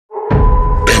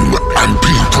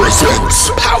presents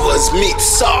Powers meet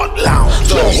Salt Lounge,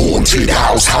 the Haunted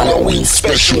House Halloween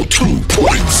Special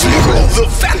 2.0, the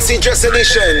Fancy Dress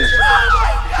Edition.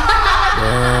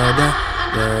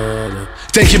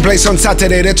 Taking place on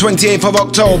Saturday, the 28th of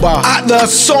October at the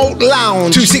Salt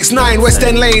Lounge, 269 West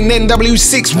End Lane,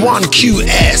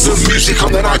 NW61QS. The music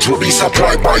on the night will be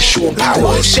supplied by Sean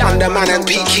Powers, Shandaman and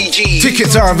PKG.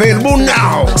 Tickets are available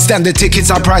now. Standard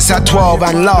tickets are priced at $12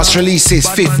 and last release is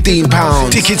 £15.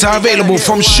 Tickets are available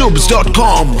from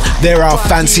shubs.com. There are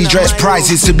fancy dress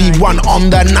prizes to be won on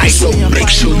the night, so make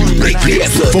sure you make the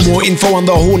effort. For more info on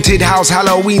the Haunted House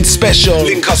Halloween Special,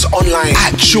 link us online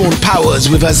at Sean Powers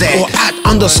with a Z or at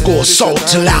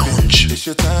 _Salt Lounge. It's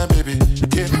your time, baby.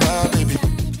 Get right.